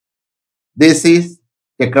This is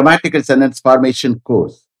a grammatical sentence formation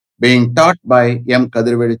course being taught by M.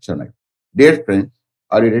 Kadirvedi Chennai. Dear friends,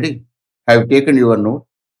 are you ready? Have you taken your note?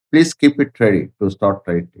 Please keep it ready to start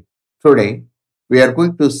writing. Today, we are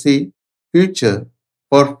going to see future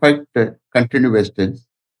perfect continuous tense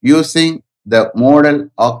using the modal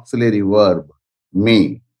auxiliary verb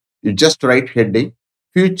me. You just write heading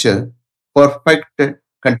future perfect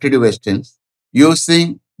continuous tense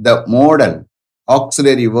using the modal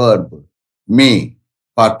auxiliary verb me.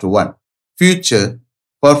 Part 1. Future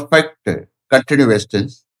perfect continuous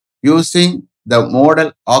tense using the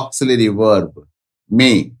modal auxiliary verb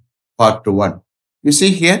me. Part 1. You see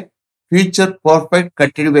here, future perfect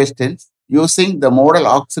continuous tense using the modal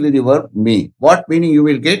auxiliary verb me. What meaning you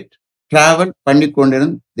will get? Travel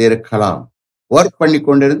பண்ணிக்கொண்டிருந்திருக்கலாம். Work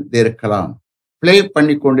பண்ணிக்கொண்டிருந்திருக்கலாம். Play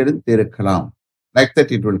பண்ணிக்கொண்டிருந்திருக்கலாம். Like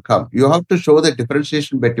that it will come. You have to show the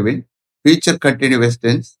differentiation between future continuous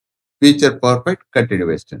tense, future perfect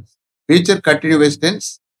continuous tense. Future continuous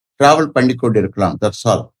tense, travel பண்ணிக்கொண்டிருக்கலாம். That's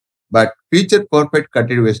all. But future perfect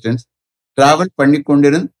continuous tense, travel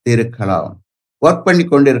பண்ணிக்கொண்டிருந்திருக்கலாம். Work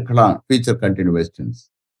பண்ணிக்கொண்டிருக்கலாம். Future continuous tense.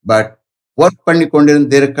 But work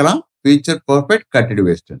பண்ணிக்கொண்டிருந்திருக்கலாம். Future perfect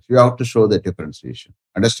continuous tense. You have to show the differentiation.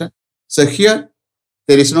 Understand? So here,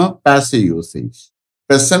 there is no passive usage.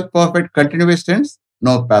 Present perfect continuous tense,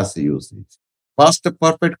 no passive usage. Past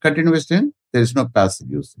perfect continuous tense, there is no passive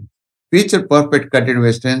usage. Future perfect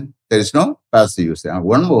continuous tense, there is no passive usage. And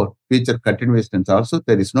one more, future continuous tense also,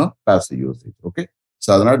 there is no passive usage. Okay?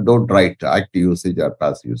 So don't write active usage or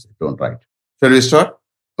passive usage. Don't write. Shall we start?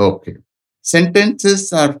 Okay.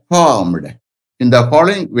 Sentences are formed in the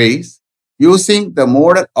following ways using the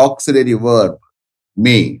modal auxiliary verb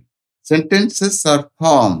me. Sentences are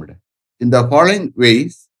formed in the following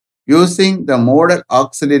ways using the modal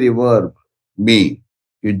auxiliary verb me.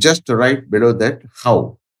 You just write below that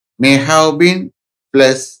how. May have been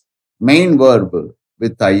plus main verb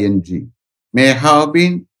with ing. May have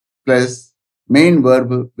been plus main verb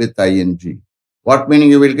with ing. What meaning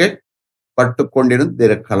you will get?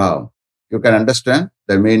 பட்டுக்கொண்டிருந்திருக்கலாம். You can understand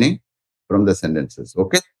the meaning from the sentences.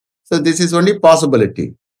 Okay? So this is only possibility.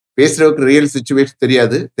 பேசுறவருக்கு real situation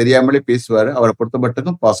தெரியாது, தெரியாமலே பேசுவாரு. அவரை பொறுத்த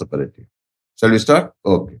மட்டும் possibility. Shall we start?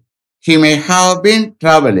 Okay. He may have been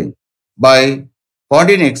traveling by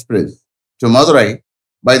Pondian Express to Madurai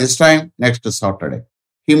by this time next Saturday.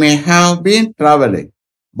 He may have been traveling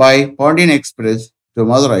by Pondian Express to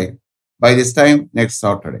Madurai by this time next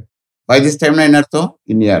Saturday. By this time என்ன அர்த்தம்?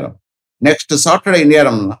 இந்நேரம். Next Saturday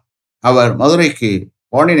இந்நேரம்னா அவர் மதுரைக்கு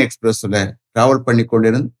Pandian எக்ஸ்பிரஸ்ல travel பண்ணி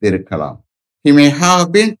கொண்டிருந்திருக்கலாம். He may have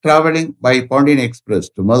been traveling by Pondian Express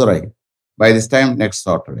to Madurai by this time next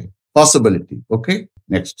Saturday. Possibility. Okay?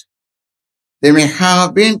 Next. They may have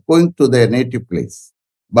been going to their native place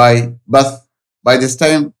by bus by this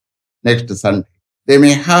time next Sunday. They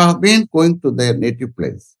may have been going to their native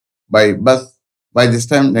place by bus by this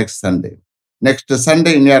time next Sunday. Next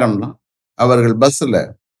Sunday நேரம்னா அவர்கள் பஸ்ல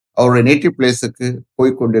அவருடைய native பிளேஸுக்கு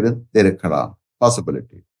போய்கொண்டிருந்திருக்கலாம்.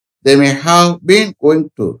 Possibility. They may have been going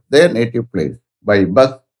to their native place by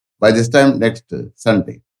bus by this time next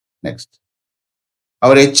Sunday. Next.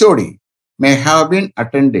 Our HOD may have been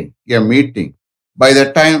attending a meeting by the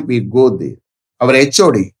time we go there. Our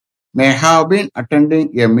HOD may have been attending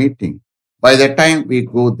a meeting by the time we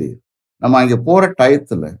go there. நம்ம அங்கே போற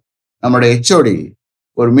டயத்துல நம்மளுடைய HOD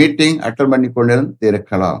ஒரு meeting attend பண்ணி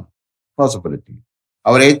கொண்டிருந்திருக்கலாம். Possibility.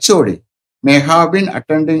 Our HOD may have been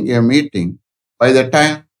attending a meeting by the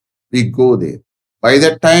time we go there. By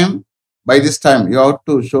this time, you have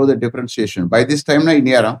to show the differentiation. By this time, na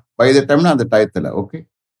inyara. By the time, na the title. Okay.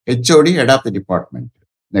 HOD, head of the department.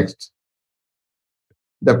 Next.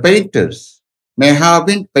 The painters may have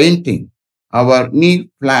been painting our knee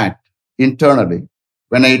flat internally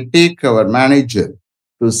when I take our manager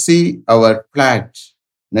to see our flat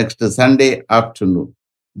next Sunday afternoon.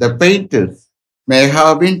 The painters may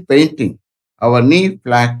have been painting our knee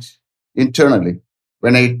flat internally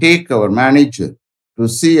when I take our manager to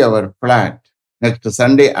see our flat next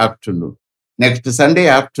Sunday afternoon. Next Sunday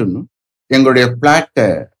afternoon, எங்களுடைய பிளாட்டை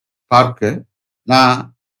பார்க்க நான்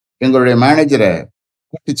எங்களுடைய மேனேஜரை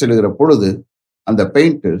கூட்டி செல்கிற பொழுது அந்த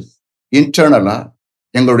பெயிண்டர்ஸ் இன்டர்னலா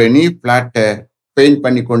எங்களுடைய நீ பிளாட்டை பெயிண்ட்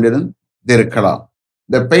பண்ணி கொண்டிருந்திருக்கலாம்.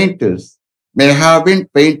 The painters may have been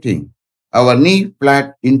painting our knee flat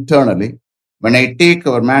internally when I take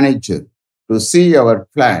our manager to see our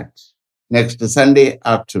flat next Sunday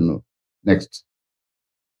afternoon. Next.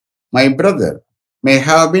 My brother may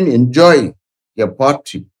have been enjoying a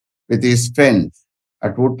party with his friends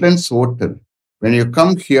at Woodlands Hotel when you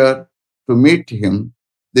come here to meet him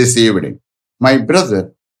this evening. My brother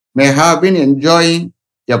may have been enjoying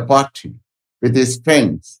a party with his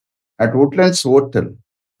friends at Woodlands Hotel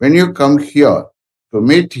when you come here to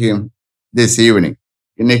meet him this evening.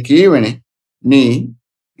 இன்னைக்கு evening நீ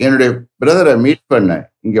என்னுடைய பிரதரை meet பண்ண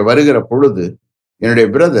இங்க வருகிற பொழுது என்னுடைய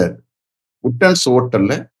brother உட்டன்ஸ்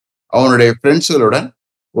ஹோட்டல்ல அவனுடைய ஃப்ரெண்ட்ஸுகளுடன்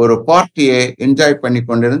ஒரு பார்ட்டியை என்ஜாய் பண்ணி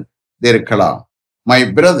கொண்டிருக்கலாம். My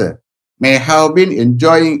brother may have been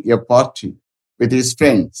enjoying a party with his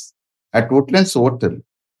friends at Woodlands hotel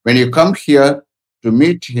when you come here to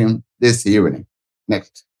meet him this evening.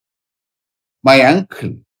 Next. My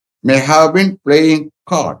uncle may have been playing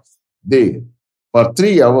cards there for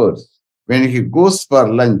 3 hours when he goes for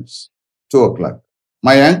lunch 2 o'clock.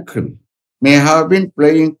 My uncle may have been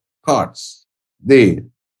playing cards there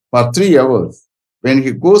for 3 hours when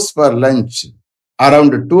he goes for lunch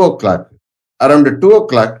around 2 o'clock. Around 2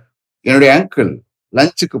 o'clock, என்னுடைய uncle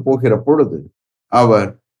லஞ்சுக்கு போகிற பொழுது அவர்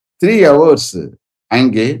 3 hours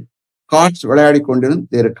அங்கே cards விளையாடி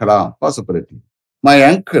கொண்டிருக்கலாம். Possibility. My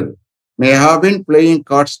uncle may have been playing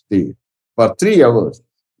cards there for 3 hours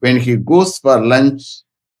when he goes for lunch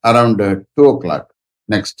around 2 o'clock.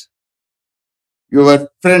 Next. Your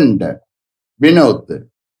friend Vinod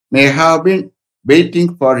may have been waiting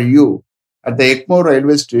for you at the Egmore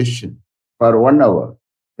railway station for 1 hour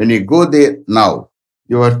when you go there now.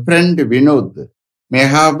 Your friend Vinod may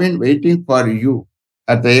have been waiting for you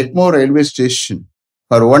at the Egmore railway station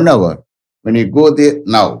for 1 hour when you go there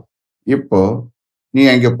now. இப்போ நீ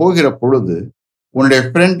அங்கே போகிற பொழுது உன்னுடைய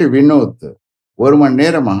friend Vinod 1 மணி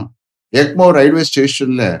நேரமா Egmore railway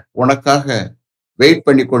ஸ்டேஷன்ல உனக்காக wait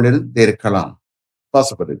பண்ணி கொண்டிருக்கலாம்.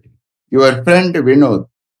 Possibility. Your friend Vinod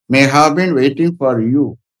may have been waiting for you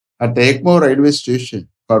at the Egmore railway station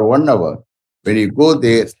for 1 hour when you go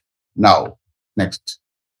there now. Next.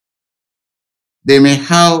 They may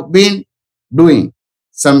have been doing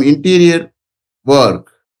some interior work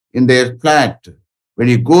in their flat when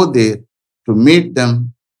you go there to meet them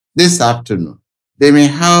this afternoon. They may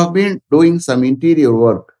have been doing some interior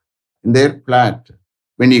work in their flat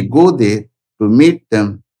when you go there to meet them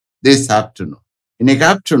this afternoon. இன்னைக்கு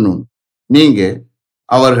afternoon நீங்க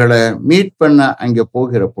அவர்களை meet பண்ண அங்கே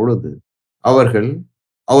போகிற பொழுது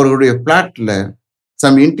அவர்களுடைய பிளாட்ல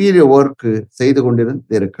some interior work செய்து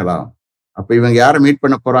கொண்டிருக்கலாம். அப்ப இவங்க யாரை மீட்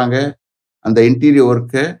பண்ண போறாங்க? அந்த இன்டீரியர்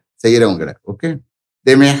ஒர்க்கை செய்யறவங்களை. Okay.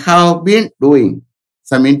 They may have been doing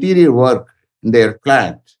some interior work in their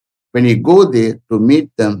flat when you go there to meet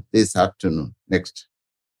them this afternoon. Next.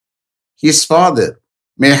 His father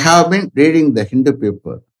may have been reading the Hindu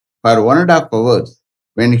paper for 1.5 hours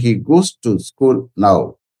when he goes to school now.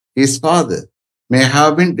 His father may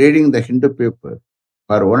have been reading the Hindu paper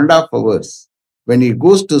for 1.5 hours when he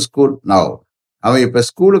goes to school now. அவன் இப்ப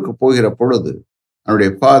ஸ்கூலுக்கு போகிற பொழுது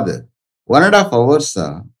அவனுடைய father 1.5 hours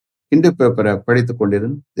Hindu பேப்பரை படித்துக்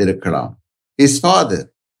கொண்டிருக்கலாம். His father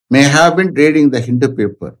may have been reading the Hindu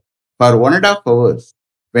paper for 1.5 hours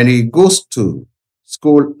when he goes to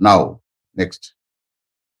school now. Next.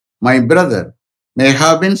 My brother may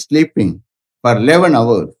have been sleeping for 11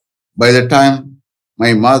 hours by the time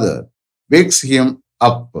my mother wakes him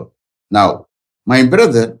up now. My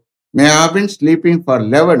brother may have been sleeping for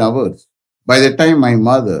 11 hours by the time my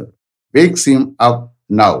mother wakes him up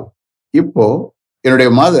now. இப்போ என்னுடைய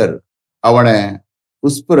mother அவனை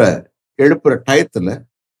எழுப்புற டயத்துல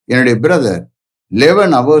என்னுடைய brother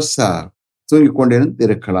 11 hours தூங்கி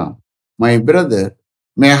கொண்டிருக்கலாம். My brother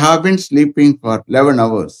may have been sleeping for 11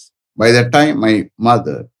 hours by the time my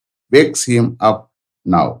mother wakes him up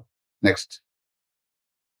now. Next.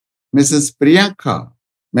 Mrs. Priyanka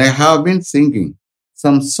may have been singing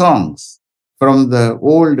some songs from the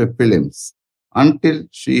old films until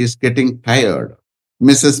she is getting tired.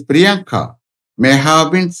 Mrs. Priyanka may have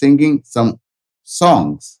been singing some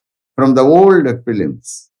songs from the old films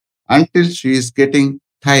until she is getting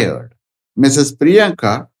tired. Mrs.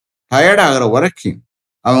 Priyanka tired ஆகிற வரைக்கும்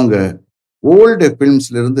அவங்க old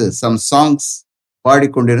ஃபிலிம்ஸ்ல இருந்து some songs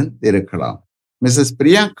பாடிக்கொண்டிருக்கலாம். Mrs.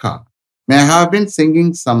 Priyanka may have been singing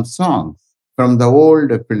some songs from the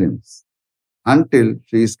old films until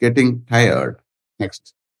she is getting tired. Next.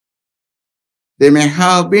 They may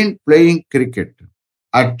have been playing cricket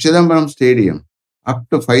at Chidambaram Stadium up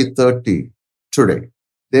to 5:30 today.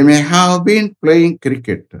 They may have been playing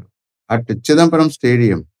cricket at Chidambaram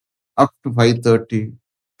Stadium up to 5:30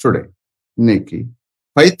 today. இன்னைக்கு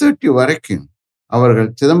 5:30 வரைக்கும் அவர்கள்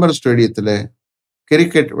சிதம்பரம் ஸ்டேடியத்தில்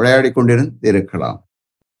cricket விளையாடி கொண்டிருக்கலாம்.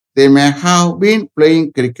 They may have been playing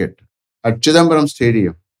cricket at Chidambaram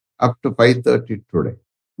Stadium up to 5:30 today.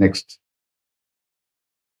 Next.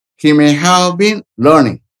 He may have been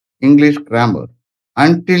learning English grammar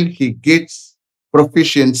until he gets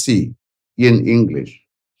proficiency in English.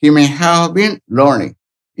 He may have been learning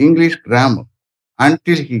English grammar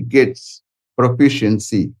until he gets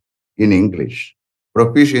proficiency in English.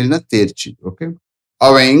 Proficiency தேர்ச்சி. Okay,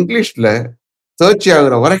 அவன் இங்கிலீஷ்ல தேர்ச்சி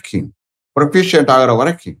ஆகிற வரைக்கும், proficient ஆகிற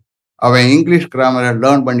வரைக்கும் அவன் English கிராமரை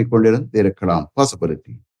learn பண்ணி கொண்டிருந்து இருக்கலாம்.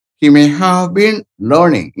 Possibility. He may have been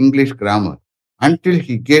learning English grammar until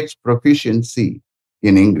he gets proficiency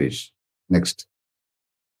in English. Next.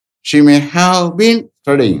 She may have been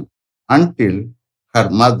studying until her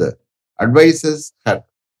mother advises her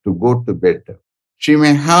to go to bed. She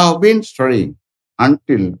may have been studying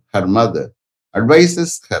until her mother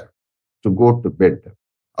advises her to go to bed.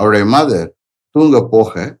 அவளுடைய mother தூங்க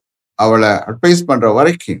போக அவளை advice பண்ற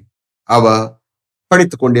வரைக்கும் அவ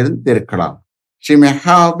படித்து கொண்டிருந்து இருக்கலாம். She may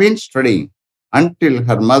have been studying until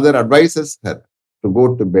her mother advises her to go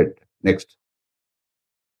to bed. Next.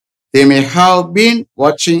 They may have been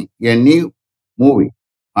watching a new movie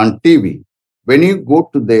on TV when you go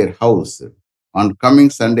to their house on coming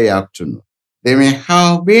Sunday afternoon. They may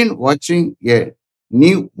have been watching a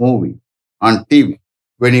new movie on TV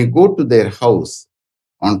when you go to their house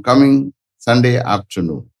on coming Sunday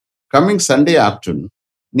afternoon. Coming Sunday afternoon,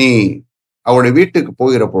 நீ அவருடைய வீட்டுக்கு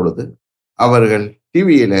போகிற பொழுது அவர்கள்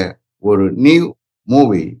டிவியில ஒரு new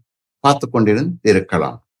movie பார்த்து கொண்டிருந்து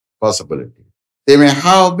இருக்கலாம். Possibility. They may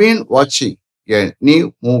have been watching a new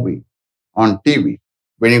movie on TV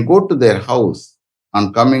when you go to their house on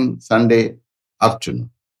coming Sunday afternoon.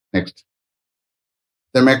 Next.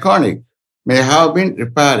 The mechanic may have been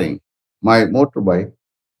repairing my motorbike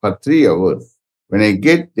for 3 hours when I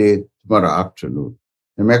get there tomorrow afternoon.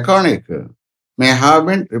 The mechanic may have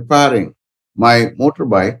been repairing my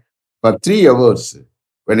motorbike for 3 hours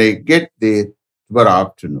when I get there tomorrow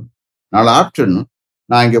afternoon. நாளை afternoon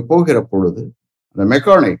நான் இங்கே போகிற பொழுது அந்த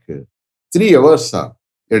mechanic 3 ஹவர்ஸா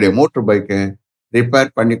என்னுடைய motor பைக்கை repair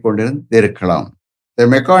பண்ணி கொண்டிருந்து இருக்கலாம். The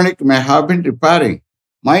mechanic may have been repairing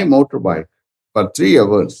my motorbike for 3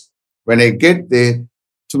 hours when I get there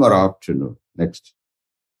tomorrow afternoon. Next.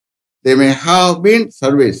 They may have been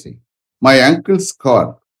servicing my uncle's car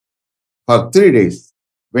for 3 days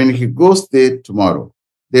when he goes there tomorrow.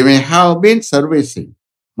 They may have been servicing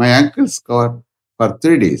my uncle's car for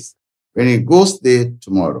 3 days when he goes there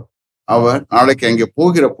tomorrow. அவர் நாளைக்கு அங்கே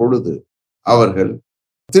போகிற பொழுது அவர்கள்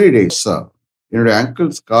 3 days என்னுடைய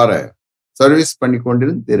uncles காரை service பண்ணி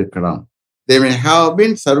கொண்டிருந்து இருக்கலாம். They may have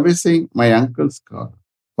been servicing my uncle's car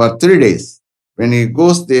for 3 days when he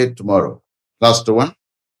goes there tomorrow. Last one.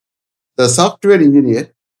 The software engineer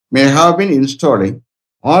may have been installing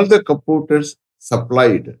all the computers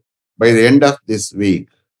supplied by the end of this week.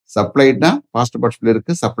 Suppliedனா past partல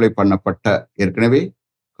இருக்கு, supply பண்ணப்பட்ட, ஏற்கனவே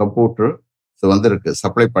computer வந்திருக்கு,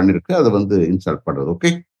 supply பண்ணிருக்கு, அது install பண்றது.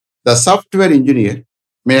 Okay. The software engineer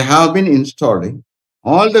may have been installing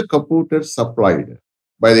all the computers supplied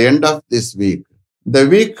by the end of this week. இந்த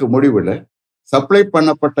week முடிவில் supply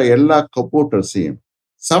பண்ணப்பட்ட எல்லா கம்ப்யூட்டர்ஸையும்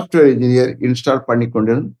சாஃப்ட்வேர் இன்ஜினியர் இன்ஸ்டால் பண்ணி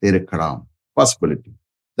கொண்டிருந்து இருக்கலாம். Possibility.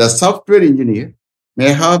 The software engineer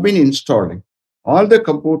may have been installing all the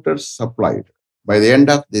computers supplied by the end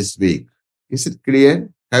of this week. Is it clear?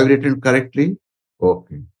 Have you written correctly?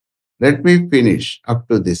 Okay. Let me finish up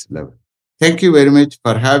to this level. Thank you very much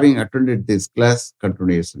for having attended this class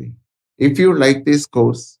continuously. If you like this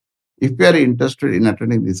course, if you are interested in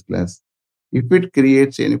attending this class, if it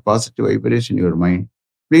creates any positive vibration in your mind,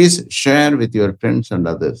 please share with your friends and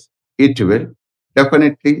others. It will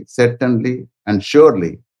definitely, certainly, and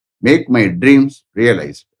surely make my dreams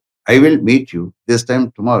realized. I will meet you this time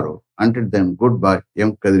tomorrow. Until then, goodbye.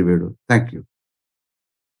 M. Kadrivedu. Thank you.